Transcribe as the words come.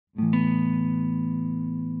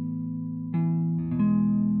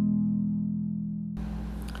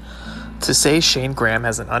To say Shayne Graham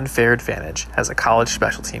has an unfair advantage as a college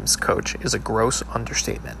special teams coach is a gross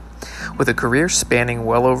understatement. With a career spanning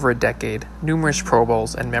well over a decade, numerous Pro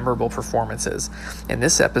Bowls, and memorable performances, in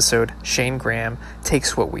this episode, Shayne Graham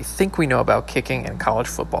takes what we think we know about kicking and college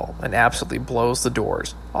football and absolutely blows the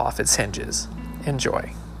doors off its hinges.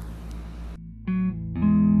 Enjoy.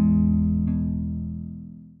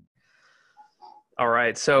 All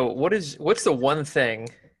right, so what's the one thing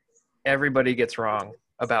everybody gets wrong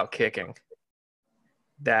about kicking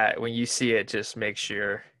that when you see it just makes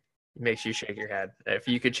you shake your head? If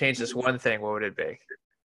you could change this one thing, what would it be?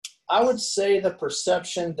 I would say the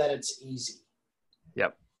perception that it's easy.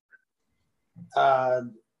 Yep.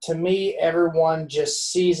 To me, everyone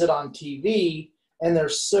just sees it on TV, and they're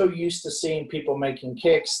so used to seeing people making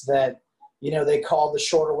kicks that, they call the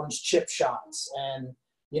shorter ones chip shots. And,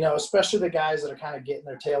 especially the guys that are kind of getting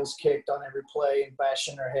their tails kicked on every play and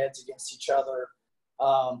bashing their heads against each other.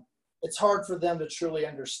 It's hard for them to truly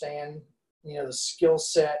understand, the skill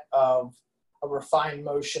set of a refined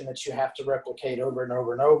motion that you have to replicate over and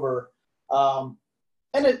over and over.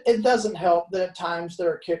 And it doesn't help that at times there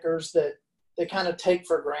are kickers that they kind of take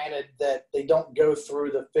for granted that they don't go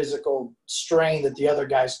through the physical strain that the other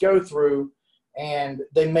guys go through, and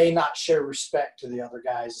they may not share respect to the other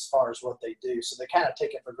guys as far as what they do. So they kind of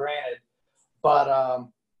take it for granted. But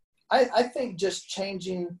I think just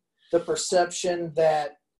changing the perception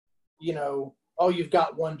that, oh, you've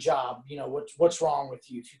got one job, what's wrong with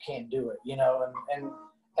you if you can't do it,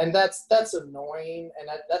 and that's annoying. And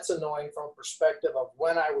that's annoying from a perspective of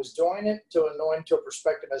when I was doing it to annoying to a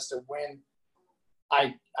perspective as to when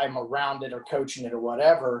I'm around it or coaching it or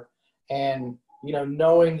whatever. And,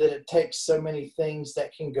 knowing that it takes so many things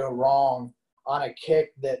that can go wrong on a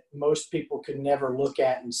kick that most people could never look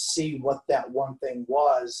at and see what that one thing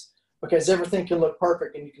was, because everything can look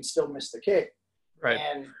perfect and you can still miss the kick. Right.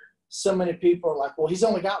 And so many people are like, well, he's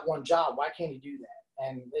only got one job. Why can't he do that?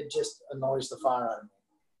 And it just annoys the fire out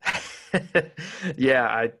of me.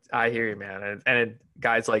 Yeah, I hear you, man. And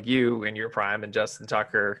guys like you in your prime and Justin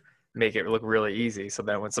Tucker make it look really easy. So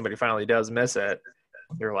that when somebody finally does miss it,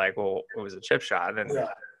 you're like, well, it was a chip shot. And then,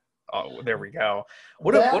 oh, there we go.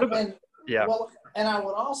 What about – yeah. Well, and I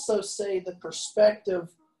would also say the perspective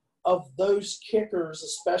of those kickers,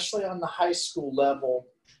 especially on the high school level,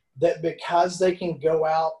 that because they can go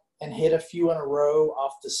out and hit a few in a row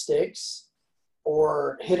off the sticks,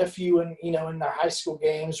 or hit a few in their high school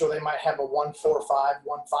games, or they might have a 1-4-5, 1-5-0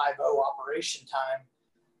 operation time,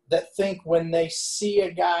 that think when they see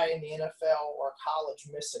a guy in the NFL or college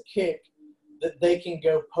miss a kick, that they can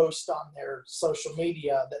go post on their social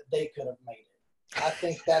media that they could have made it. I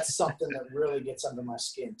think that's something that really gets under my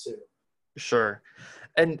skin too. Sure.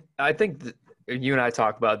 And I think you and I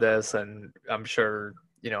talk about this, and I'm sure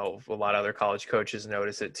a lot of other college coaches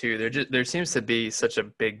notice it too. There seems to be such a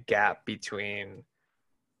big gap between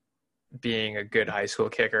being a good high school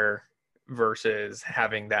kicker versus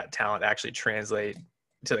having that talent actually translate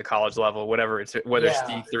to the college level, whether it's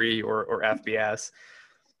D3 or FBS.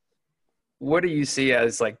 What do you see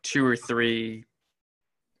as like 2 or 3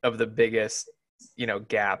 of the biggest,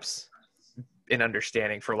 gaps in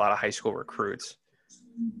understanding for a lot of high school recruits?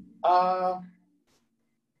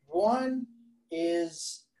 One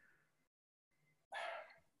is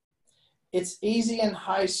it's easy in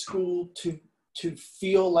high school to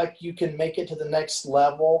feel like you can make it to the next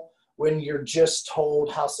level when you're just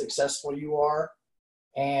told how successful you are,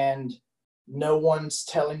 and no one's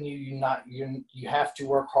telling you you have to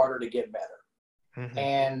work harder to get better. Mm-hmm.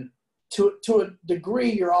 And to a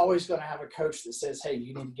degree, you're always going to have a coach that says, hey,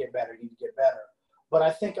 you need to get better, you need to get better. But I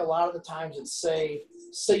think a lot of the times it's say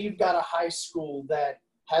you've got a high school that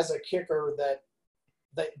has a kicker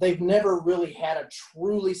that they've never really had a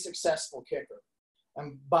truly successful kicker.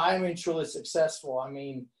 And by I mean truly successful, I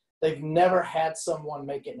mean they've never had someone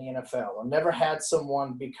make it in the NFL, or never had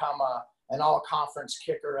someone become an all-conference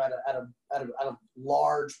kicker at a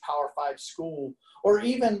large Power 5 school, or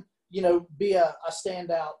even be a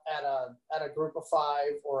standout at a Group of 5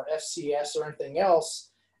 or FCS or anything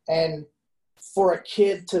else. And for a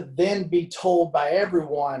kid to then be told by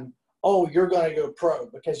everyone, oh, you're going to go pro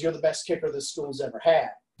because you're the best kicker this school's ever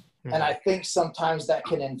had. Mm-hmm. And I think sometimes that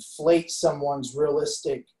can inflate someone's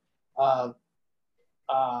realistic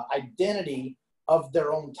identity of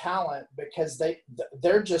their own talent, because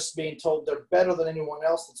they're just being told they're better than anyone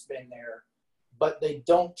else that's been there, but they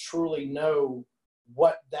don't truly know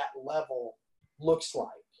what that level looks like.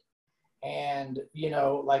 And,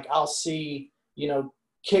 like I'll see,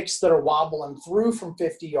 kicks that are wobbling through from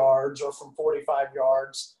 50 yards or from 45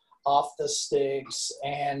 yards off the sticks,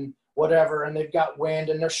 and whatever, and they've got wind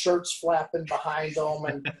and their shirts flapping behind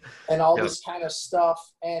them and all Yep. this kind of stuff.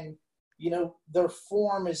 And, their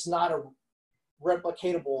form is not a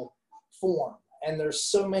replicatable form. And there's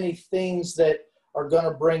so many things that are going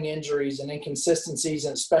to bring injuries and inconsistencies,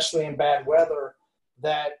 and especially in bad weather,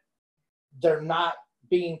 that they're not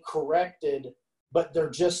being corrected, but they're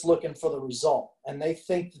just looking for the result. And they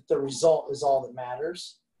think that the result is all that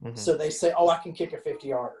matters. Mm-hmm. So they say, oh, I can kick a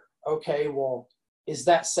 50-yarder. Okay, well, is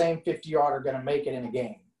that same 50-yarder going to make it in a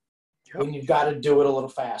game? Yep. When you've got to do it a little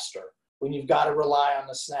faster, when you've got to rely on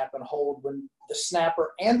the snap and hold, when the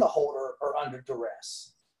snapper and the holder are under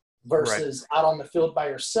duress, versus out on the field by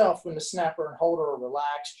yourself, when the snapper and holder are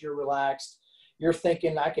relaxed, you're relaxed. You're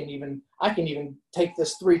thinking, I can even take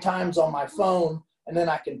this 3 times on my phone, and then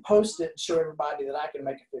I can post it and show everybody that I can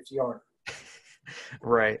make a 50-yarder.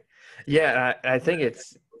 Right. Yeah, I think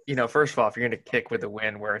it's, first of all, if you're going to kick with the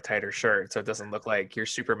wind, wear a tighter shirt so it doesn't look like you're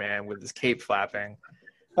Superman with his cape flapping.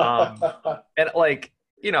 And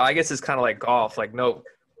I guess it's kind of like golf. Like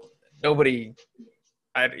nobody,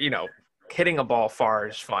 hitting a ball far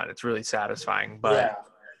is fun. It's really satisfying, but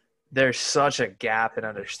there's such a gap in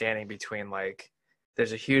understanding between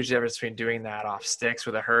there's a huge difference between doing that off sticks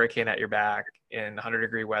with a hurricane at your back in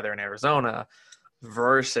 100-degree weather in Arizona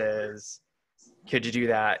versus could you do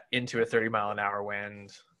that into a 30-mile-an-hour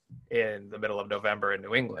wind in the middle of November in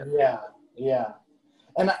New England? Yeah.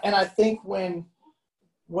 And I think when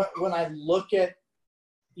I look at,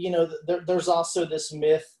 there's also this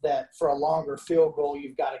myth that for a longer field goal,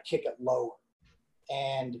 you've got to kick it lower.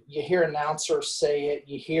 And you hear announcers say it,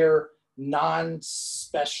 you hear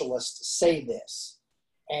non-specialists say this.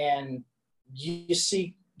 And you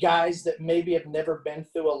see guys that maybe have never been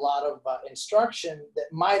through a lot of instruction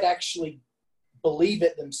that might actually believe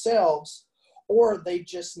it themselves, or they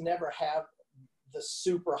just never have the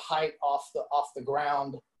super height off the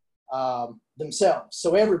ground themselves.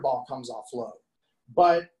 So every ball comes off low.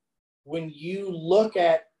 But when you look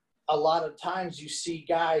at a lot of times you see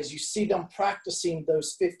them practicing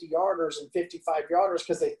those 50-yarders and 55-yarders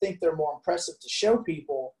because they think they're more impressive to show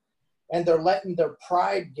people, and they're letting their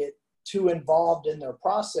pride get too involved in their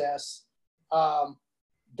process.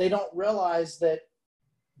 They don't realize that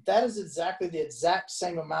is exactly the exact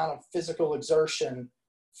same amount of physical exertion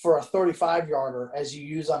for a 35-yarder as you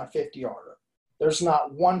use on a 50-yarder. There's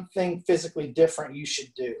not one thing physically different you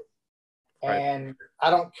should do. Right. And I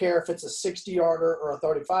don't care if it's a 60-yarder or a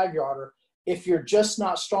 35-yarder. If you're just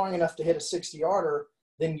not strong enough to hit a 60-yarder,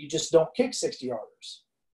 then you just don't kick 60-yarders.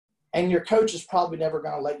 And your coach is probably never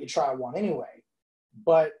going to let you try one anyway.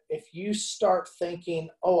 But if you start thinking,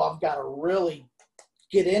 oh, I've got to really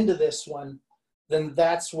get into this one, then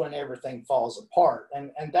that's when everything falls apart.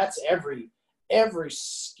 And that's every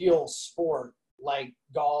skill sport, like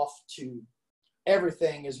golf to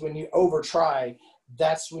everything, is when you over try,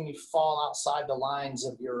 that's when you fall outside the lines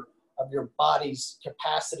of your body's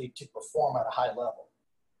capacity to perform at a high level.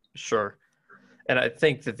 Sure. And I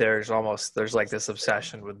think that there's like this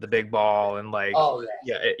obsession with the big ball and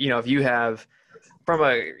if you have from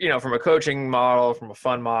a coaching model, from a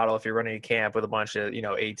fun model, if you're running a camp with a bunch of,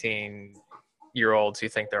 18-year-olds who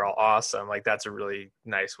think they're all awesome, like that's a really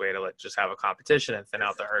nice way to just have a competition and thin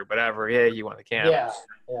out the herd, whatever. Yeah, you won the camp. Yeah.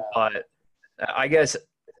 But I guess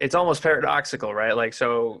it's almost paradoxical, right? Like,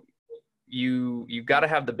 so you've got to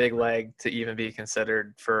have the big leg to even be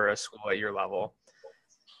considered for a school at your level.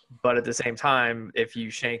 But at the same time, if you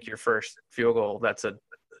shank your first field goal, that's a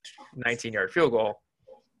 19-yard field goal,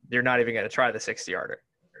 you're not even going to try the 60-yarder.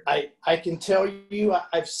 I can tell you,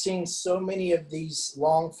 I've seen so many of these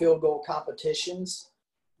long field goal competitions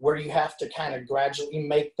where you have to kind of gradually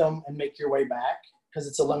make them and make your way back because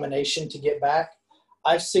it's elimination to get back.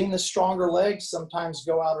 I've seen the stronger legs sometimes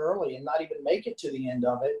go out early and not even make it to the end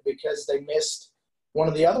of it because they missed one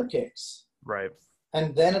of the other kicks. Right.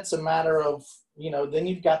 And then it's a matter of, then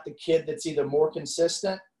you've got the kid that's either more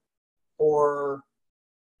consistent or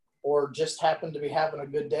just happened to be having a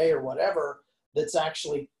good day or whatever, that's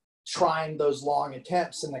actually trying those long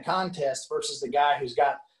attempts in the contest versus the guy who's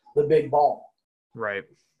got the big ball. Right.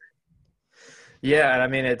 Yeah. And I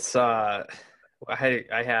mean, it's, I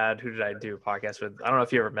had who did I do a podcast with? I don't know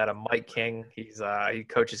if you ever met him, Mike King. He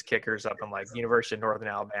coaches kickers up in University of Northern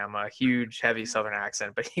Alabama, huge, heavy Southern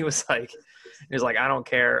accent. But he was like, I don't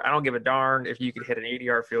care. I don't give a darn if you can hit an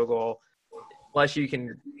 80-yard field goal, unless you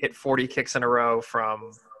can hit 40 kicks in a row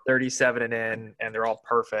from 37 and in, and they're all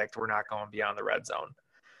perfect. We're not going beyond the red zone.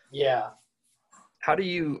 Yeah. How do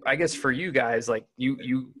you, I guess for you guys,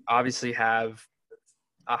 you obviously have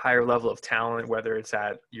a higher level of talent, whether it's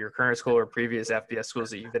at your current school or previous FBS schools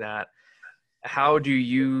that you've been at. How do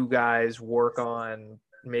you guys work on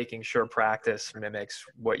making sure practice mimics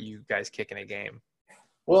what you guys kick in a game?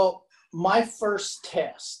 Well, my first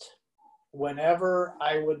test, whenever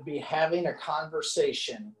I would be having a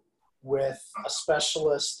conversation with a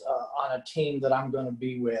specialist on a team that I'm going to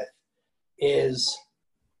be with, is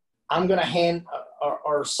I'm going to hand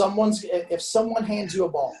or someone's, if someone hands you a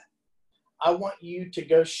ball, I want you to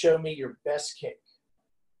go show me your best kick.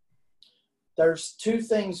 There's two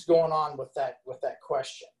things going on with that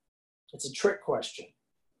question. It's a trick question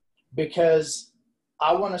because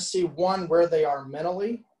I want to see, one, where they are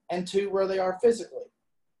mentally, and two, where they are physically.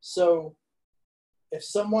 So if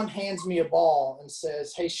someone hands me a ball and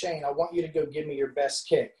says, hey, Shayne, I want you to go give me your best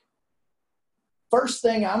kick, first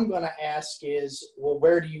thing I'm going to ask is, well,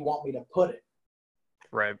 where do you want me to put it?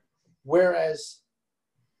 Right. Whereas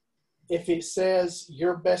if it says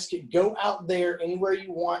your best kick, go out there anywhere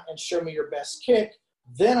you want and show me your best kick,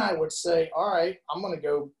 then I would say, all right, I'm going to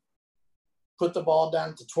go put the ball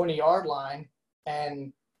down to 20-yard line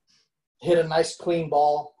and hit a nice clean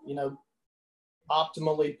ball,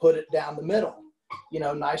 optimally put it down the middle,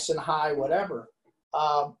 nice and high, whatever.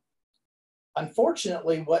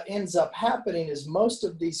 Unfortunately, what ends up happening is most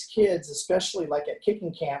of these kids, especially like at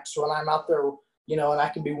kicking camps, when I'm out there, and I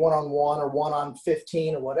can be 1-on-1 or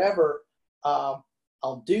 1-on-15 or whatever,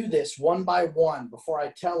 I'll do this one by one before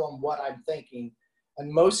I tell them what I'm thinking.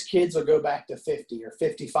 And most kids will go back to 50 or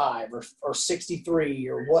 55 or 63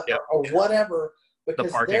 or whatever,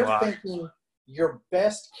 because they're thinking your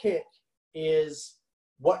best kick is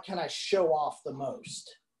what can I show off the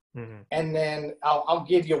most. Mm-hmm. And then I'll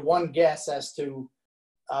give you one guess as to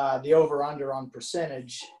the over-under on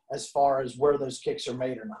percentage as far as where those kicks are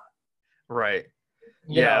made or not. Right.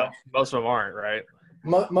 Yeah, most of them aren't, right?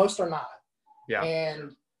 Most are not. Yeah.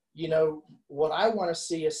 And, what I want to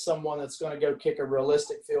see is someone that's going to go kick a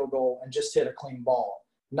realistic field goal and just hit a clean ball,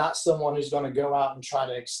 not someone who's going to go out and try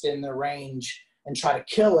to extend their range and try to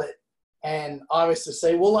kill it and obviously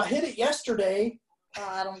say, well, I hit it yesterday.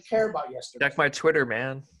 I don't care about yesterday. Check my Twitter,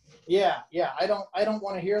 man. Yeah. I don't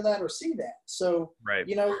want to hear that or see that. So, right.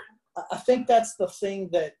 I think that's the thing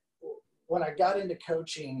that when I got into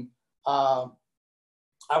coaching, I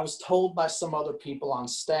was told by some other people on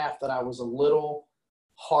staff that I was a little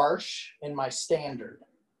harsh in my standard.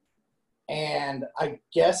 And I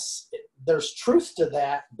guess there's truth to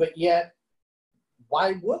that, but yet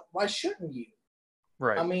why shouldn't you?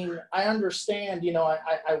 Right. I mean, I understand,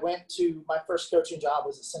 I went to my first coaching job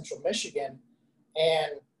was at Central Michigan,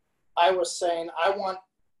 and I was saying, I want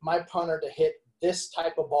my punter to hit this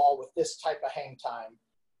type of ball with this type of hang time.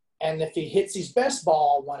 And if he hits his best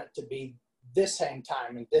ball, I want it to be this hang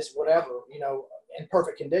time and this whatever, in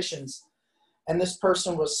perfect conditions. And this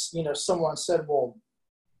person was, someone said, well,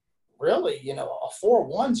 really, a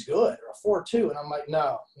 4-1's good or a 4-2. And I'm like,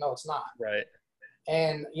 no, it's not. Right.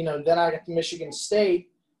 And, then I got to Michigan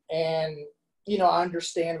State, and, I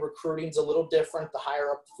understand recruiting's a little different the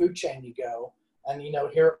higher up the food chain you go. And,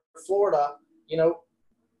 here in Florida,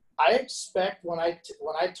 I expect when I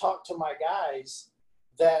talk to my guys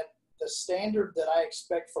that the standard that I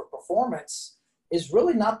expect for performance is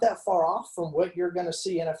really not that far off from what you're going to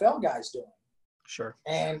see NFL guys doing. Sure.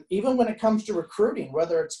 And even when it comes to recruiting,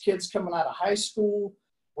 whether it's kids coming out of high school,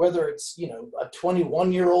 whether it's, a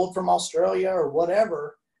 21-year-old from Australia or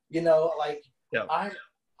whatever,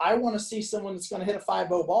 I want to see someone that's going to hit a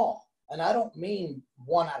 5-0 ball. And I don't mean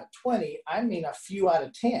 1 out of 20. I mean a few out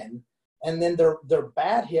of 10. And then their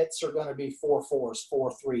bad hits are going to be 4-4s,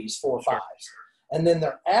 4-3s, 4-5s. Sure. And then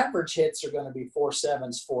their average hits are going to be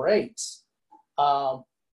 4-7s, 4-8s.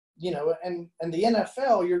 And the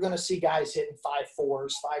NFL, you're going to see guys hitting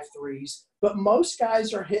 5-4s, 5-3s, but most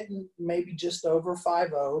guys are hitting maybe just over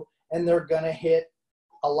 5-0, and they're going to hit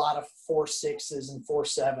a lot of 4-6s and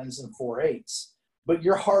 4-7s and 4-8s. But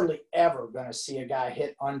you're hardly ever going to see a guy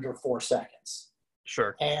hit under 4 seconds.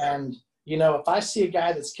 Sure. And, if I see a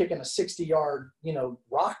guy that's kicking a 60-yard,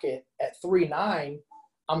 rocket at 3.9,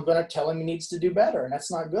 I'm going to tell him he needs to do better, and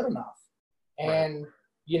that's not good enough. And,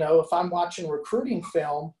 if I'm watching recruiting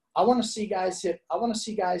film, I want to see guys hit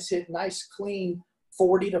nice, clean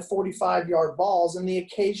 40 to 45-yard balls, and the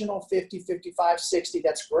occasional 50, 55, 60.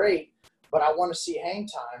 That's great, but I want to see hang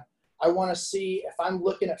time. I want to see if I'm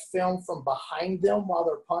looking at film from behind them while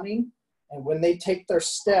they're punting, and when they take their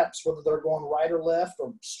steps, whether they're going right or left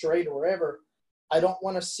or straight or wherever, I don't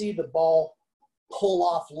want to see the ball pull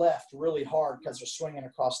off left really hard because they're swinging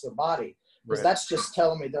across their body. Because that's just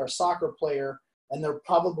telling me they're a soccer player and they're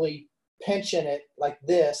probably pinching it like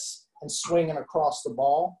this and swinging across the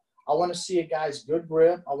ball. I want to see a guy's good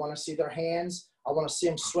grip. I want to see their hands. I want to see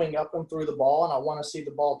them swing up and through the ball, and I want to see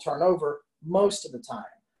the ball turn over most of the time.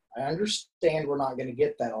 I understand we're not going to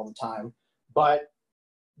get that all the time, but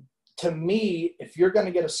to me, if you're going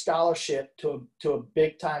to get a scholarship to a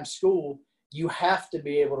big time school, you have to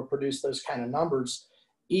be able to produce those kind of numbers,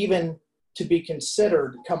 even to be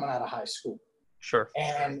considered coming out of high school. Sure.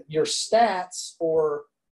 And your stats or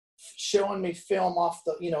showing me film off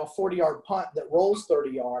the, a 40-yard punt that rolls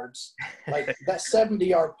 30 yards, like that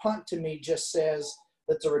 70-yard punt to me just says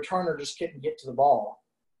that the returner just couldn't get to the ball.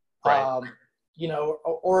 Right.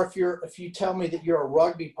 Or if you tell me that you're a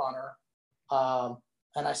rugby punter,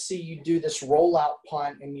 and I see you do this rollout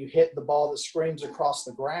punt and you hit the ball that screams across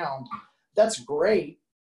the ground, that's great.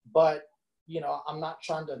 But, I'm not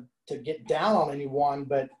trying to get down on anyone,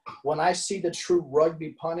 but when I see the true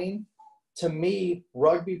rugby punting, to me,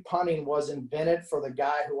 rugby punting was invented for the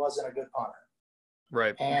guy who wasn't a good punter.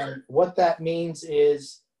 Right. And what that means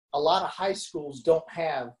is a lot of high schools don't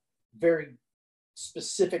have very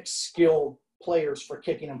specific skilled players for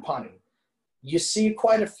kicking and punting. You see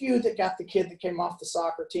quite a few that got the kid that came off the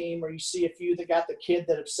soccer team, or you see a few that got the kid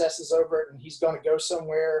that obsesses over it and he's going to go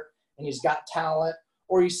somewhere and he's got talent,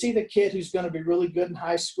 or you see the kid who's going to be really good in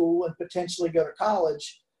high school and potentially go to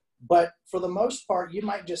college. But for the most part, you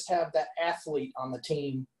might just have that athlete on the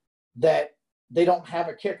team that they don't have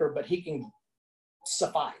a kicker, but he can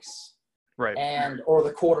suffice. Right. Or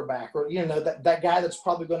the quarterback, or, that guy that's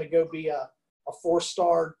probably going to go be a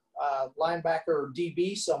 4-star linebacker or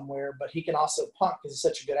DB somewhere, but he can also punt because he's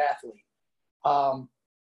such a good athlete.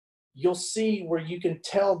 You'll see where you can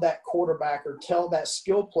tell that quarterback or tell that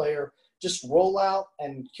skill player, just roll out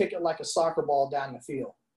and kick it like a soccer ball down the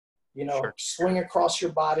field. Sure. Swing across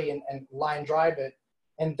your body and line drive it.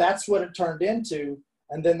 And that's what it turned into.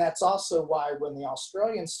 And then that's also why when the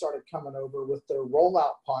Australians started coming over with their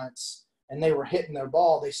rollout punts and they were hitting their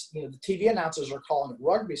ball, the TV announcers are calling it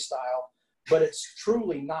rugby style, but it's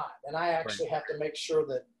truly not. And I actually have to make sure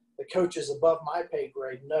that the coaches above my pay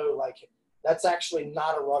grade know, like, that's actually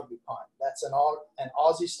not a rugby punt. That's an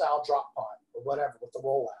Aussie style drop punt or whatever with the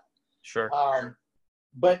rollout. Sure.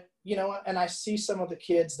 But, and I see some of the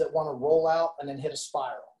kids that want to roll out and then hit a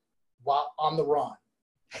spiral while on the run.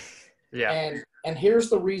 Yeah. And here's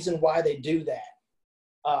the reason why they do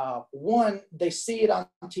that. One, they see it on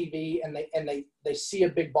TV and they see a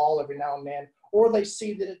big ball every now and then, or they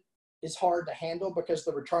see that it is hard to handle because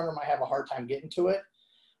the returner might have a hard time getting to it.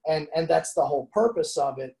 And that's the whole purpose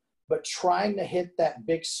of it. But trying to hit that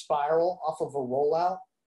big spiral off of a rollout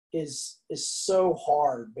is so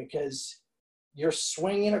hard because you're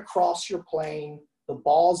swinging across your plane, the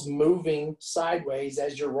ball's moving sideways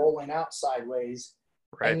as you're rolling out sideways,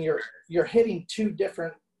 right. And you're hitting two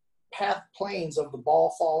different path planes of the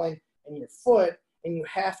ball falling and your foot, and you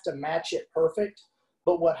have to match it perfect.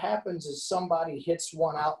 But what happens is somebody hits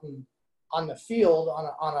one out on the field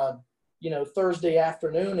on a Thursday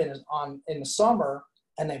afternoon in the summer,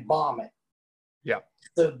 and they bomb it. Yeah.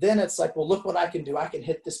 So then it's like, well, look what I can do. I can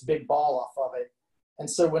hit this big ball off of it. And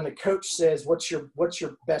so when the coach says, what's your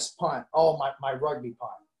best punt? Oh, my rugby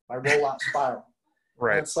punt, my rollout spiral.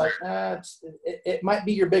 Right. And it's like, it might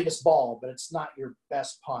be your biggest ball, but it's not your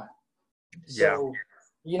best punt. So,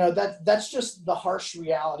 that's just the harsh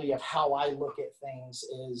reality of how I look at things.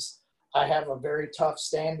 Is I have a very tough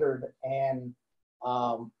standard, and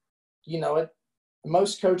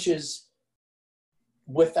most coaches,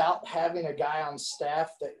 without having a guy on staff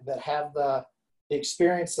that have the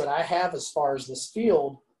experience that I have as far as this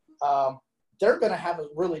field, they're going to have a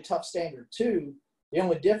really tough standard too. The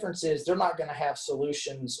only difference is they're not going to have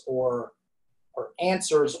solutions or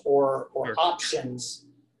answers or options,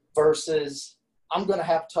 versus I'm going to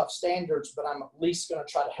have tough standards, but I'm at least going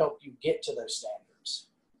to try to help you get to those standards.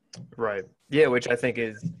 Right. Yeah, which I think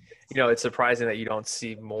is, it's surprising that you don't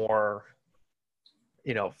see more,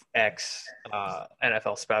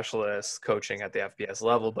 NFL specialists coaching at the FBS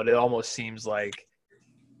level, but it almost seems like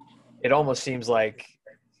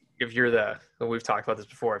if you're we've talked about this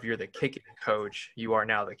before, if you're the kicking coach, you are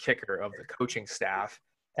now the kicker of the coaching staff.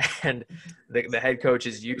 And the head coach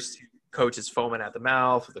is used to coaches foaming at the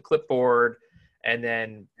mouth with a clipboard.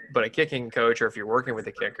 But a kicking coach, or if you're working with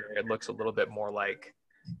a kicker, it looks a little bit more like,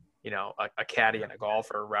 a caddy and a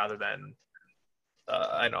golfer rather than,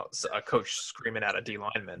 a coach screaming at a D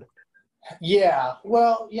lineman. Yeah.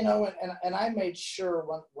 Well, and I made sure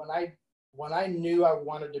when I knew I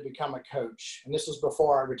wanted to become a coach, and this was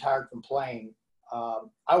before I retired from playing,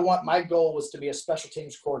 my goal was to be a special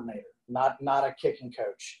teams coordinator, not a kicking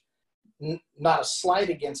coach. Not a slight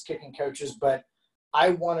against kicking coaches, but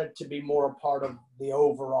I wanted to be more a part of the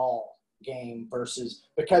overall game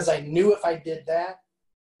because I knew if I did that,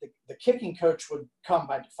 the kicking coach would come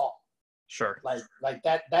by default. Sure. Like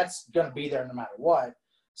that's going to be there no matter what.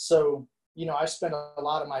 So, I spend a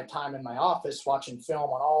lot of my time in my office watching film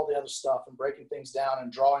on all the other stuff and breaking things down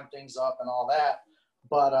and drawing things up and all that.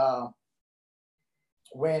 But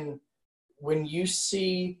when you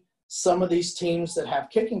see some of these teams that have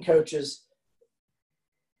kicking coaches,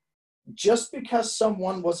 just because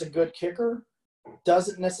someone was a good kicker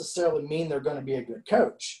doesn't necessarily mean they're going to be a good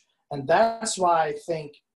coach. And that's why I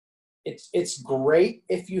think it's great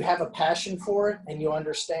if you have a passion for it and you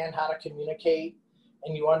understand how to communicate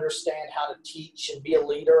and you understand how to teach and be a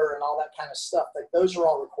leader and all that kind of stuff. Like, those are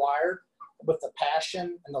all required, with the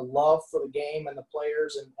passion and the love for the game and the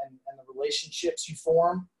players and the relationships you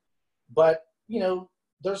form. But,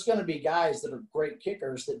 there's going to be guys that are great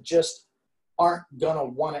kickers that just aren't going to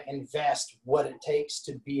want to invest what it takes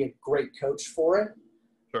to be a great coach for it.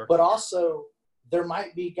 Sure. But also, there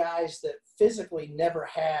might be guys that physically never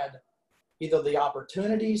had either the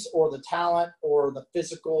opportunities or the talent or the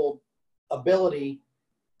physical ability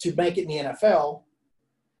to make it in the NFL,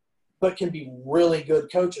 but can be really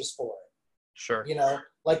good coaches for it. Sure.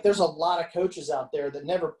 Like, there's a lot of coaches out there that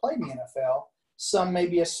never played in the NFL. Some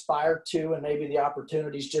maybe aspired to, and maybe the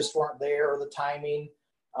opportunities just weren't there, or the timing,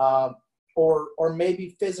 or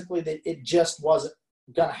maybe physically that it just wasn't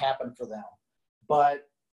going to happen for them. But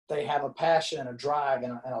they have a passion and a drive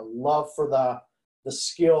and a love for the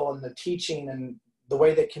skill and the teaching and the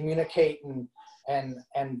way they communicate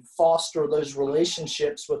and foster those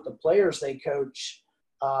relationships with the players they coach.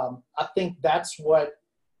 I think that's what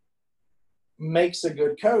makes a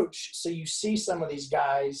good coach. So you see some of these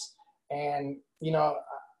guys, and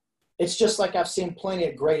it's just like I've seen plenty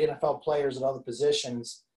of great NFL players at other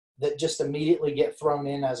positions that just immediately get thrown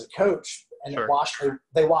in as a coach, and Sure.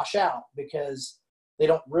 they wash out because they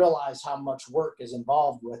don't realize how much work is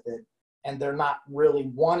involved with it, and they're not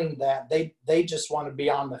really wanting that. They just want to be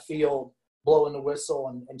on the field, blowing the whistle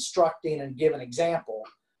and instructing and give an example,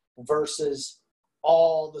 versus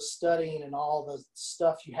all the studying and all the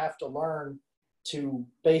stuff you have to learn to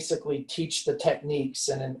basically teach the techniques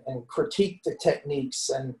and critique the techniques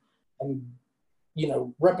and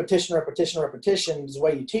repetition is the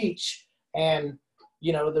way you teach. And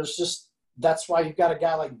that's why you've got a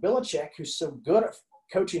guy like Belichick who's so good at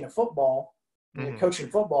coaching football,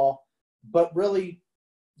 but really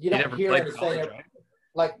you don't hear anything. College, right?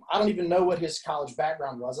 Like, I don't even know what his college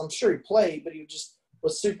background was. I'm sure he played, but he just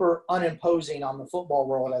was super unimposing on the football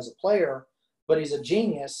world as a player. But he's a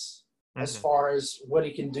genius as far as what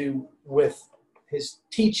he can do with his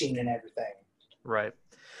teaching and everything. Right.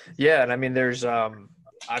 Yeah. And I mean, there's,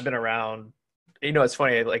 I've been around, it's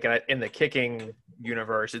funny, like in the kicking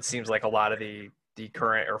universe, it seems like a lot of the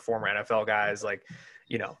current or former NFL guys, like,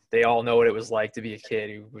 they all know what it was like to be a kid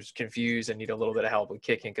who was confused and need a little bit of help with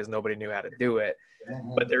kicking because nobody knew how to do it.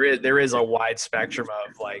 But there is a wide spectrum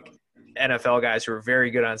of like NFL guys who are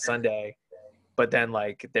very good on Sunday, but then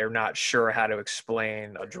like they're not sure how to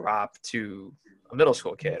explain a drop to a middle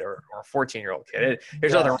school kid or a 14-year-old kid.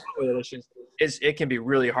 There's nothing wrong with it. It's just it can be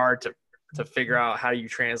really hard to figure out how you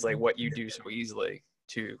translate what you do so easily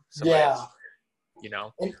to somebody else,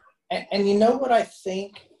 And you know what I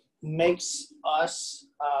think makes us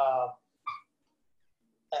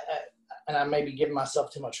and I may be giving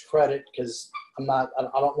myself too much credit because I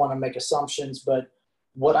don't want to make assumptions, but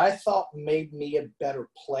what I thought made me a better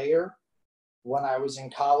player when I was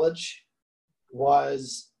in college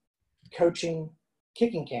was coaching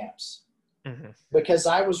kicking camps, because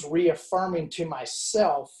I was reaffirming to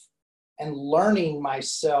myself and learning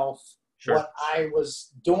myself what I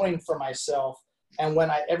was doing for myself. And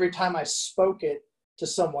every time I spoke it to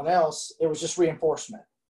someone else, it was just reinforcement.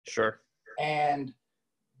 Sure. And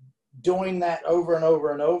doing that over and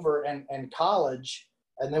over and over in college.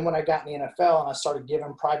 And then when I got in the NFL and I started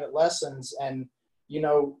giving private lessons, and,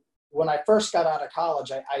 when I first got out of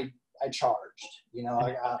college, I charged, I don't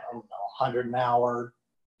know, 100 an hour,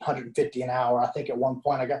 150 an hour. I think at one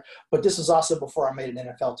point but this was also before I made an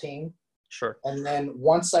NFL team. Sure. And then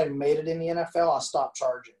once I made it in the NFL, I stopped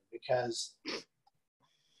charging because,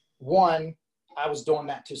 one, I was doing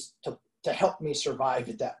that to help me survive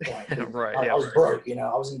at that point. Right. I was broke,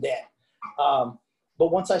 I was in debt. But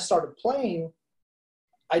once I started playing,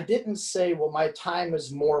 I didn't say, well, my time is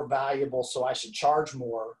more valuable, so I should charge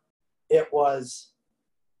more. It was,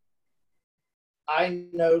 I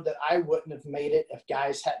know that I wouldn't have made it if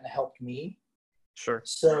guys hadn't helped me. Sure.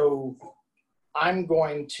 So I'm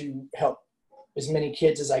going to help as many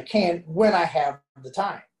kids as I can when I have the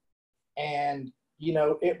time. And,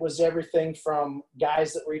 it was everything from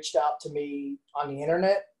guys that reached out to me on the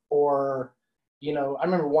internet, or, I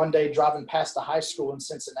remember one day driving past the high school in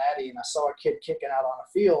Cincinnati and I saw a kid kicking out on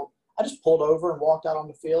a field. I just pulled over and walked out on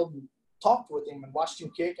the field and talked with him and watched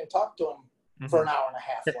him kick and talked to him for an hour and a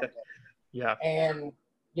half one day. Yeah. And,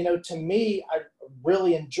 to me, I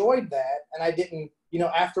really enjoyed that. And I didn't,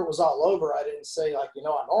 after it was all over, I didn't say like, I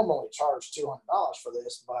normally charge $200 for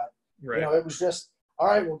this, but, it was just, all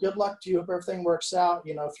right, well, good luck to you. Hope everything works out.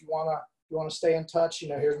 If you want to stay in touch,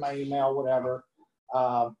 here's my email, whatever.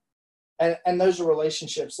 And those are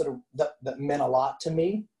relationships that meant a lot to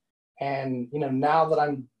me. And, now that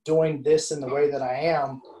I'm doing this in the way that I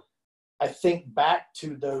am, I think back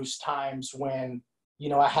to those times when,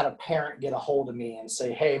 I had a parent get a hold of me and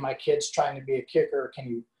say, hey, my kid's trying to be a kicker. Can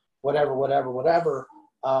you, whatever.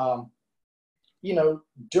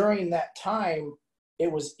 During that time,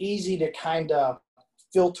 it was easy to kind of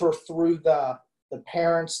filter through the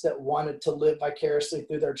parents that wanted to live vicariously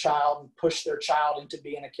through their child and push their child into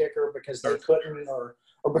being a kicker because they couldn't or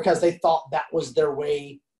because they thought that was their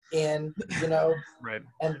way in, Right.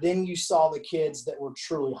 And then you saw the kids that were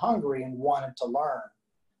truly hungry and wanted to learn.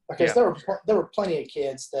 Because there were plenty of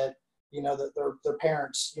kids that, that their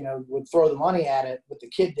parents, would throw the money at it, but the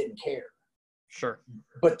kid didn't care. Sure.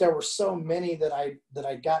 But there were so many that I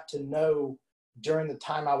got to know during the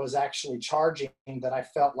time I was actually charging that I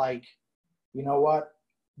felt like, you know what,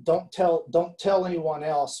 don't tell anyone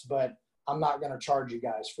else, but I'm not going to charge you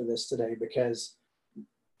guys for this today because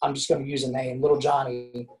I'm just going to use a name. Little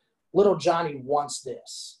Johnny wants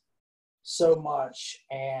this so much,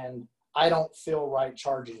 and I don't feel right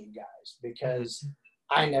charging you guys because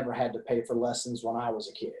I never had to pay for lessons when I was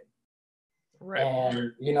a kid. Right.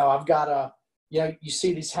 And, I've got you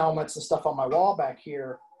see these helmets and stuff on my wall back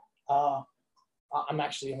here. I'm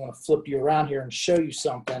actually going to flip you around here and show you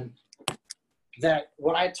something that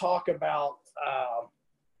when I talk about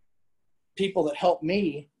people that help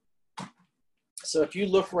me. So if you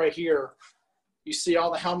look right here, you see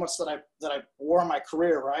all the helmets that I wore in my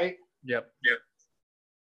career, right? Yep.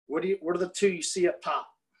 What are the two you see up top?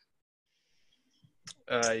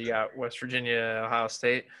 You got West Virginia, Ohio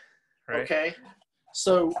State, right? Okay.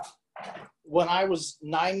 So when I was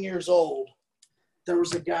 9 years old, there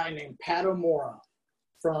was a guy named Pat O'Mora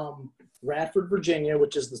from Radford, Virginia,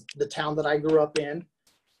 which is the town that I grew up in,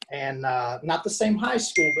 and not the same high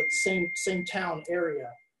school, but same town area.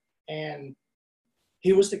 And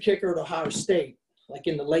he was the kicker at Ohio State, like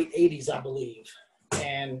in the late 80s, I believe.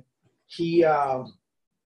 And he,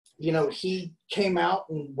 he came out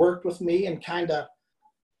and worked with me and kind of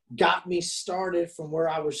got me started from where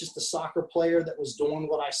I was just a soccer player that was doing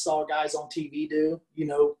what I saw guys on TV do,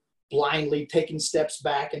 blindly taking steps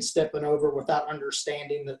back and stepping over without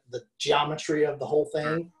understanding the geometry of the whole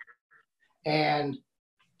thing, and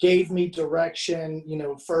gave me direction.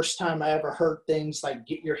 First time I ever heard things like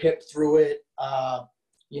get your hip through it,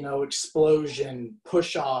 explosion,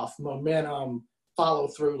 push off, momentum, follow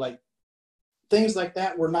through, like things like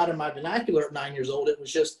that were not in my vernacular at 9 years old. It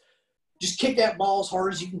was just kick that ball as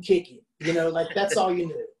hard as you can kick it. Like that's all you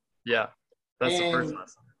knew. Yeah. That's the first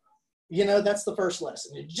lesson. That's the first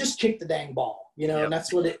lesson. You just kick the dang ball, Yep. and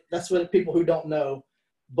that's what people who don't know.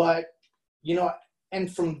 But,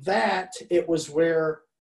 and from that, it was where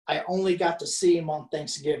I only got to see him on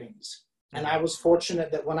Thanksgivings. And I was fortunate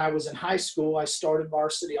that when I was in high school, I started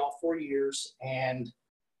varsity all 4 years, and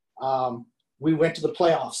we went to the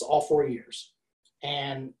playoffs all 4 years.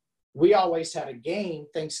 And we always had a game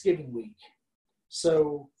Thanksgiving week.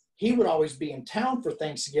 So he would always be in town for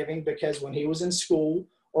Thanksgiving because when he was in school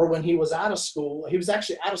or when he was out of school, he was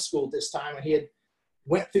actually out of school at this time, and he had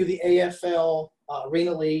went through the AFL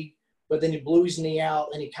Arena League, but then he blew his knee out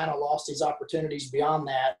and he kind of lost his opportunities beyond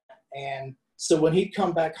that. And so when he'd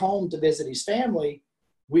come back home to visit his family,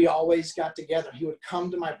 we always got together. He would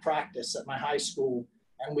come to my practice at my high school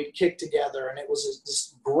and we'd kick together. And it was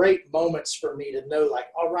just great moments for me to know, like,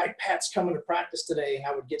 all right, Pat's coming to practice today. And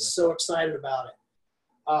I would get so excited about it.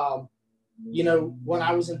 When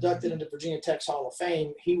I was inducted into Virginia Tech's Hall of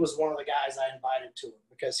Fame, he was one of the guys I invited to it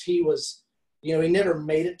because he was, he never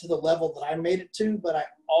made it to the level that I made it to, but I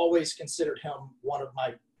always considered him one of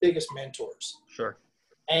my biggest mentors. Sure.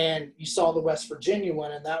 And you saw the West Virginia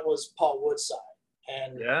one, and that was Paul Woodside.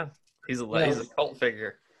 And yeah, he's a cult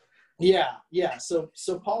figure. Yeah. So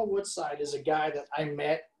Paul Woodside is a guy that I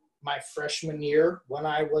met my freshman year when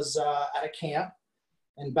I was at a camp.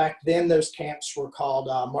 And back then, those camps were called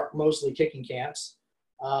Mark Mosley kicking camps.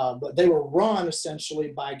 But they were run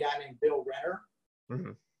essentially by a guy named Bill Renner.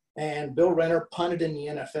 Mm-hmm. And Bill Renner punted in the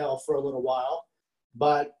NFL for a little while.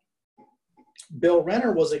 But Bill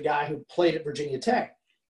Renner was a guy who played at Virginia Tech.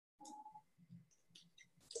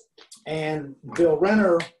 And Bill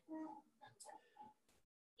Renner,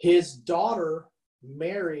 his daughter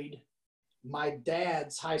married my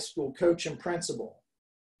dad's high school coach and principal.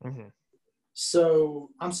 Mm-hmm. So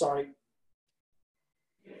I'm sorry.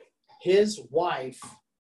 His wife,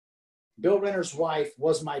 Bill Renner's wife,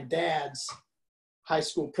 was my dad's high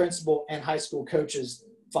school principal and high school coach's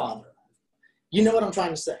father. You know what I'm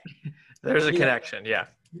trying to say? There's a You connection. Yeah.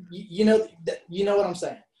 you know what I'm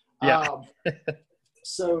saying. Yeah.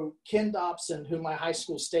 So Ken Dobson, who my high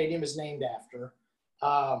school stadium is named after,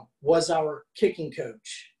 was our kicking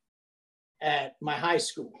coach at my high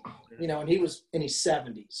school. And he was in his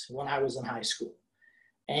 70s when I was in high school,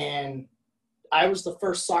 and I was the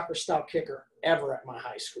first soccer style kicker ever at my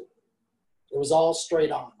high school. It was all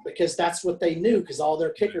straight on because that's what they knew, because all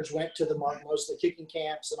their kickers went to most of the kicking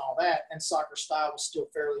camps and all that, and soccer style was still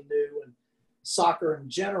fairly new, and soccer in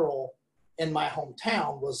general in my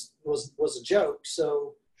hometown was a joke.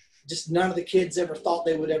 So just none of the kids ever thought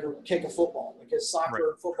they would ever kick a football, because soccer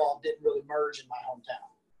and football didn't really merge in my hometown.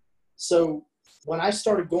 So when I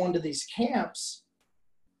started going to these camps,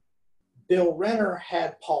 Bill Renner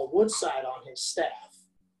had Paul Woodside on his staff,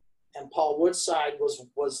 and Paul Woodside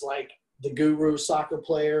was like the guru soccer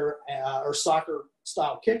player or soccer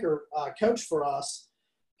style kicker coach for us.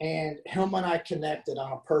 And him and I connected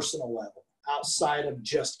on a personal level outside of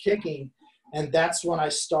just kicking. And that's when I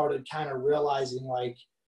started kind of realizing, like,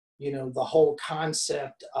 the whole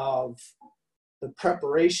concept of the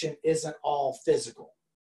preparation isn't all physical,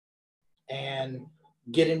 and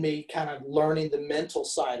getting me kind of learning the mental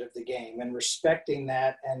side of the game and respecting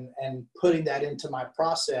that and putting that into my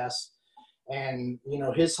process. And,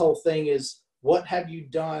 his whole thing is, what have you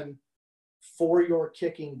done for your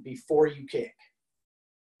kicking before you kick?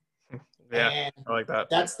 Yeah, and I like that.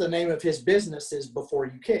 That's the name of his business, is Before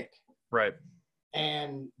You Kick. Right.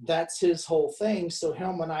 And that's his whole thing. So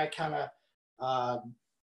him and I kind of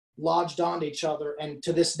lodged onto each other. And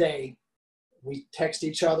to this day, we text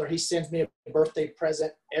each other. He sends me a birthday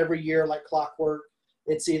present every year like clockwork.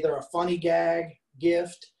 It's either a funny gag,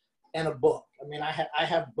 gift, and a book. I mean, I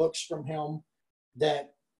have books from him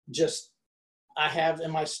that just I have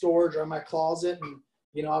in my storage or in my closet,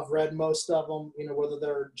 and I've read most of them. Whether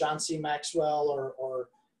they're John C. Maxwell or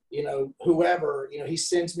whoever. He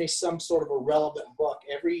sends me some sort of a relevant book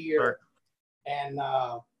every year, sure. And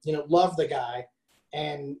love the guy.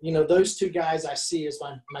 And those two guys I see as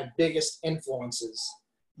my biggest influences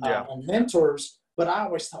and mentors. But I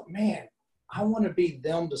always thought, man, I want to be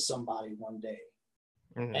them to somebody one day.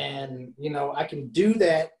 Mm-hmm. And, I can do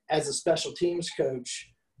that as a special teams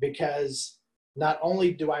coach, because not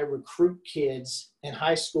only do I recruit kids in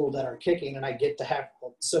high school that are kicking, and I get to have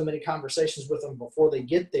so many conversations with them before they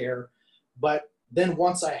get there, but then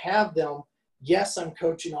once I have them, yes, I'm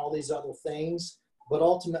coaching all these other things, but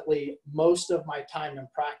ultimately most of my time in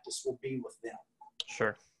practice will be with them.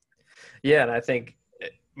 Sure. Yeah. And I think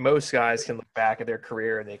most guys can look back at their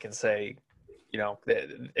career and they can say,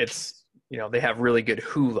 it's, they have really good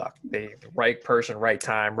who luck. They right person, right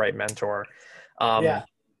time, right mentor. And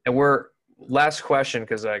last question,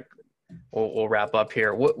 because we'll wrap up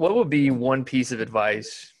here. What would be one piece of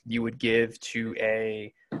advice you would give to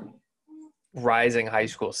a rising high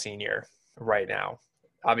school senior right now?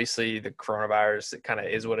 Obviously, the coronavirus, it kind of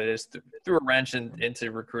is what it is, threw a wrench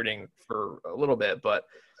into recruiting for a little bit. But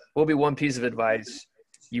what would be one piece of advice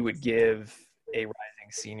you would give a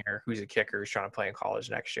rising senior who's a kicker who's trying to play in college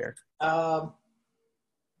next year?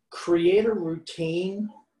 Create a routine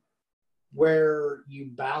where you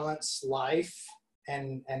balance life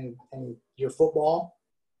and your football.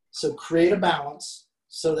 So create a balance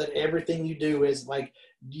so that everything you do is like,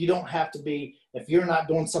 you don't have to be, if you're not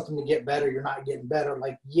doing something to get better, you're not getting better.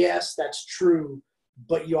 Like, yes, that's true,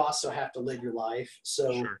 but you also have to live your life.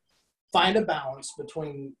 So sure. Find a balance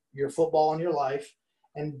between your football and your life.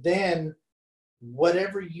 And then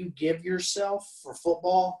whatever you give yourself for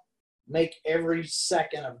football, make every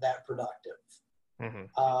second of that productive.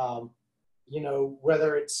 Mm-hmm.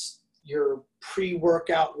 Whether it's your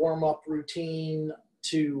pre-workout warm-up routine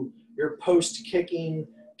to your post-kicking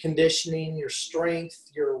conditioning, your strength,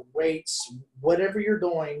 your weights, whatever you're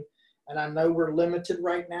doing. And I know we're limited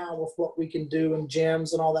right now with what we can do in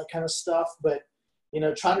gyms and all that kind of stuff, but,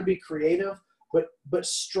 try to be creative, but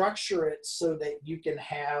structure it so that you can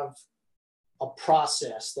have a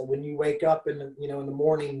process that when you wake up in the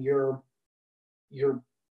morning, you're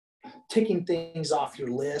ticking things off your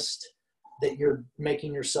list, that you're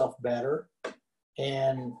making yourself better.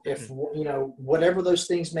 And if, whatever those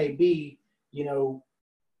things may be,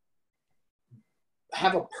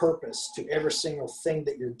 have a purpose to every single thing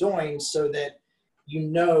that you're doing, so that you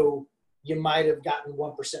might have gotten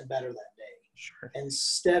 1% better that day. Sure.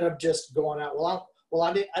 Instead of just going out,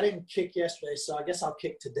 I didn't kick yesterday, so I guess I'll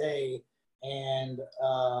kick today. and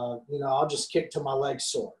I'll just kick till my legs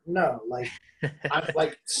sore. No, like I'm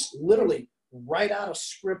like literally write out a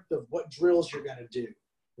script of what drills you're going to do.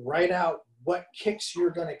 Write out what kicks you're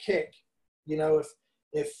going to kick.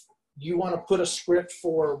 If you want to put a script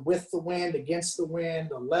for with the wind, against the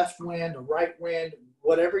wind, a left wind, a right wind,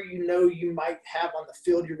 whatever you might have on the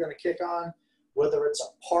field you're going to kick on, whether it's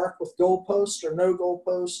a park with goalposts or no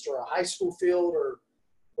goalposts, or a high school field,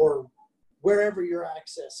 or wherever your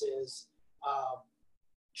access is,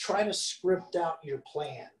 try to script out your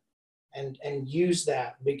plan and use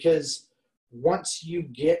that, because once you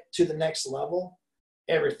get to the next level,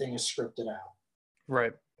 everything is scripted out.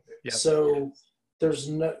 Right. Yeah. So there's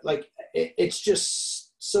no, it's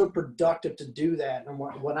just so productive to do that. And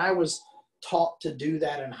when I was taught to do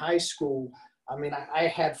that in high school, I mean, I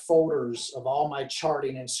had folders of all my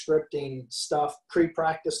charting and scripting stuff,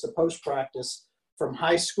 pre-practice to post-practice, from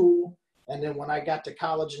high school. And then when I got to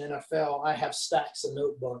college and NFL, I have stacks of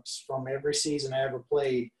notebooks from every season I ever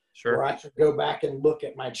played, Sure. where I could go back and look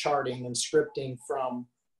at my charting and scripting from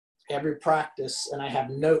every practice. And I have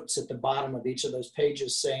notes at the bottom of each of those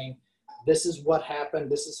pages saying, this is what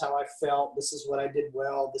happened, this is how I felt, this is what I did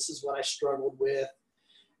well, this is what I struggled with.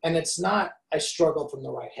 And it's not I struggled from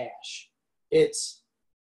the right hash. It's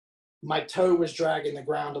my toe was dragging the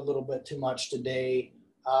ground a little bit too much today.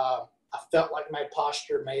 I felt like my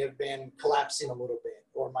posture may have been collapsing a little bit,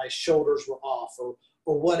 or my shoulders were off, or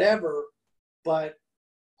whatever. But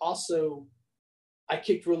also, I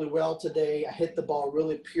kicked really well today. I hit the ball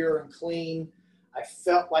really pure and clean. I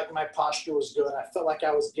felt like my posture was good. I felt like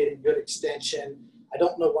I was getting good extension. I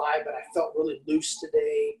don't know why, but I felt really loose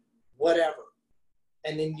today, whatever.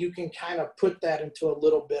 And then you can kind of put that into a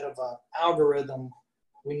little bit of an algorithm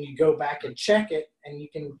when you go back and check it, and you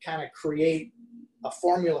can kind of create a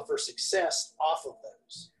formula for success off of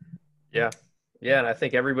those. Yeah. Yeah. And I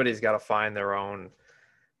think everybody has to find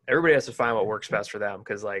what works best for them.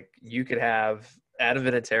 Because you could have Adam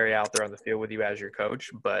Vinatieri out there on the field with you as your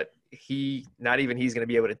coach, but he's going to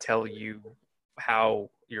be able to tell you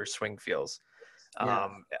how your swing feels. Yeah.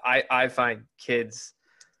 I find kids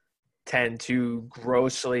tend to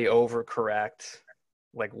grossly overcorrect,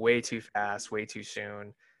 way too fast, way too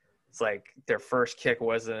soon. It's like their first kick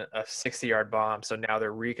wasn't a 60-yard bomb, so now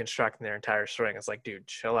they're reconstructing their entire swing. It's like, dude,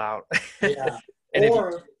 chill out. Yeah. And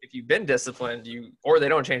if you've been disciplined, or they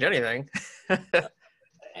don't change anything.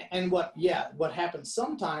 And what happens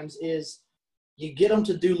sometimes is you get them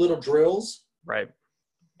to do little drills. Right.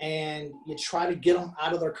 And you try to get them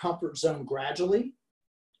out of their comfort zone gradually.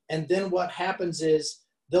 And then what happens is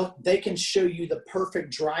they can show you the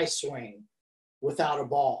perfect dry swing without a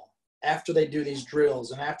ball after they do these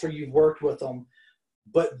drills and after you've worked with them.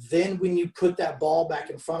 But then when you put that ball back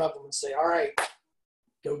in front of them and say, all right,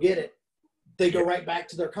 go get it, they go right back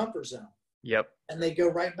to their comfort zone. Yep. And they go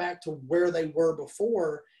right back to where they were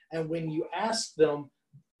before. And when you ask them,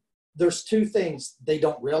 there's two things: they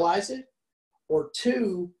don't realize it, or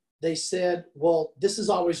two, they said, well, this has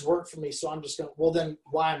always worked for me, so I'm just going to, well, then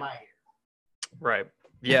why am I here? Right.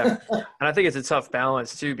 Yeah. And I think it's a tough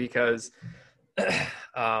balance too, because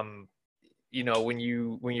when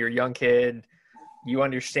you're a young kid, you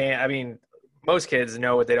understand. I mean, most kids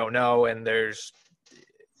know what they don't know. And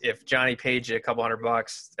if Johnny paid you a couple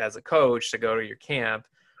 $100 as a coach to go to your camp,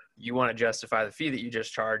 you want to justify the fee that you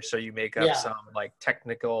just charged. So you make up some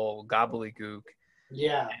technical gobbledygook.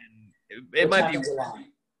 Yeah. And it might be,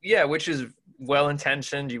 which is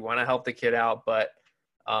well-intentioned. You want to help the kid out. But,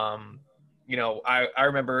 I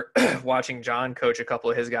remember watching John coach a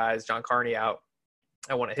couple of his guys, John Carney, out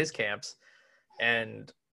at one of his camps.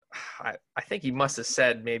 And I think he must have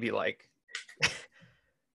said maybe I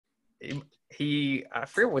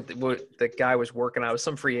forget what the guy was working on. It was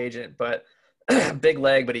some free agent, but big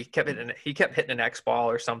leg, but he kept hitting an X ball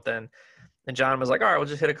or something. And John was like, all right, we'll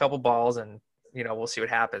just hit a couple balls and, we'll see what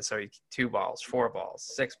happens. So 2 balls, 4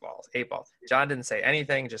 balls, 6 balls, 8 balls. John didn't say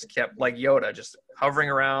anything, just kept like Yoda, just hovering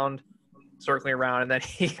around, circling around. And then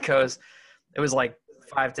he goes, it was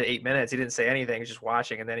 5 to 8 minutes. He didn't say anything. He was just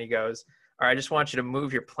watching. And then he goes, all right, I just want you to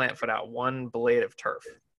move your plant foot out 1 blade of turf.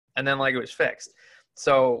 And then it was fixed.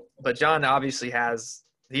 So, but John obviously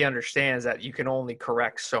he understands that you can only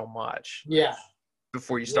correct so much. Yeah.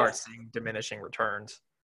 Before you start seeing diminishing returns.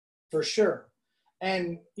 For sure.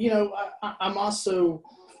 And, I'm also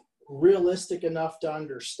realistic enough to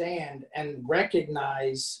understand and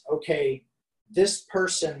recognize, okay, this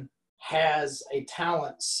person has a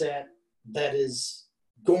talent set that is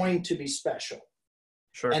going to be special.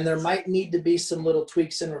 Sure. And there might need to be some little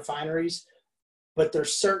tweaks and refineries, but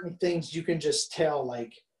there's certain things you can just tell,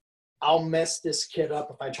 I'll mess this kid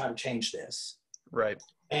up if I try to change this. Right.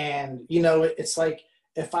 And, it's like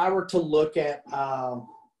if I were to look at a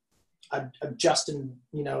Justin,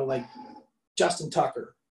 like Justin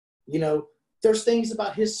Tucker, there's things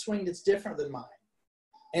about his swing that's different than mine.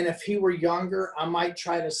 And if he were younger, I might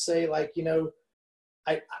try to say, like,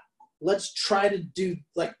 let's try to do,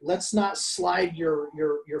 like, let's not slide your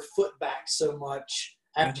foot back so much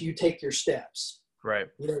after you take your steps. Right.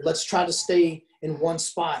 Let's try to stay in one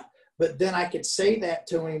spot. But then I could say that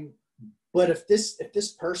to him. But if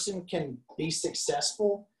this person can be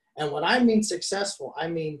successful, and when I mean successful, I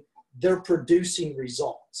mean they're producing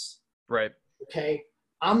results. Right. Okay.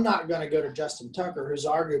 I'm not going to go to Justin Tucker, who's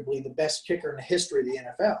arguably the best kicker in the history of the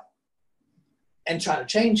NFL, and try to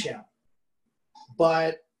change him.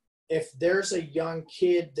 But if there's a young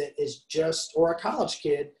kid that is or a college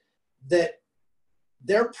kid, that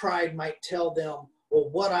their pride might tell them,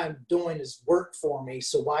 well, what I'm doing has worked for me,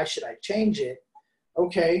 so why should I change it?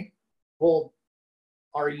 Okay, well,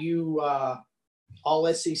 are you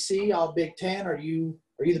all SEC, all Big Ten? Are you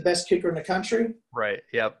the best kicker in the country? Right.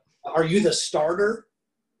 Yep. Are you the starter?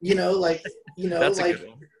 That's a good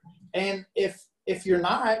one. And if you're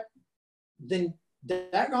not, then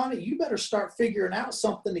daggone it, you better start figuring out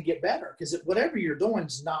something to get better, because whatever you're doing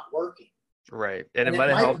is not working. Right. And it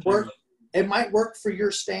might work. It might work for your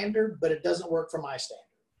standard, but it doesn't work for my standard.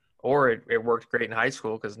 Or it worked great in high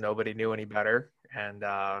school because nobody knew any better, and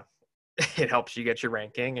it helps you get your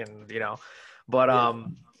ranking, and but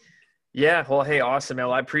yeah. Well, hey, awesome, man.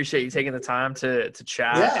 Well, I appreciate you taking the time to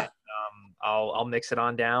chat. Yeah. I'll mix it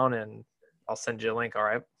on down and I'll send you a link. All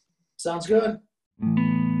right. Sounds good.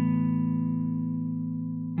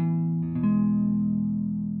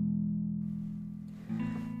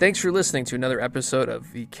 Thanks for listening to another episode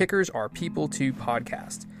of the Kickers Are People Too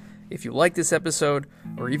podcast. If you like this episode,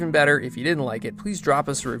 or even better, if you didn't like it, please drop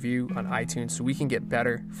us a review on iTunes so we can get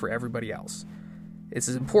better for everybody else. This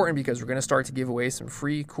is important because we're going to start to give away some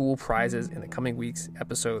free, cool prizes in the coming weeks,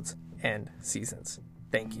 episodes, and seasons.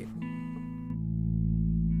 Thank you.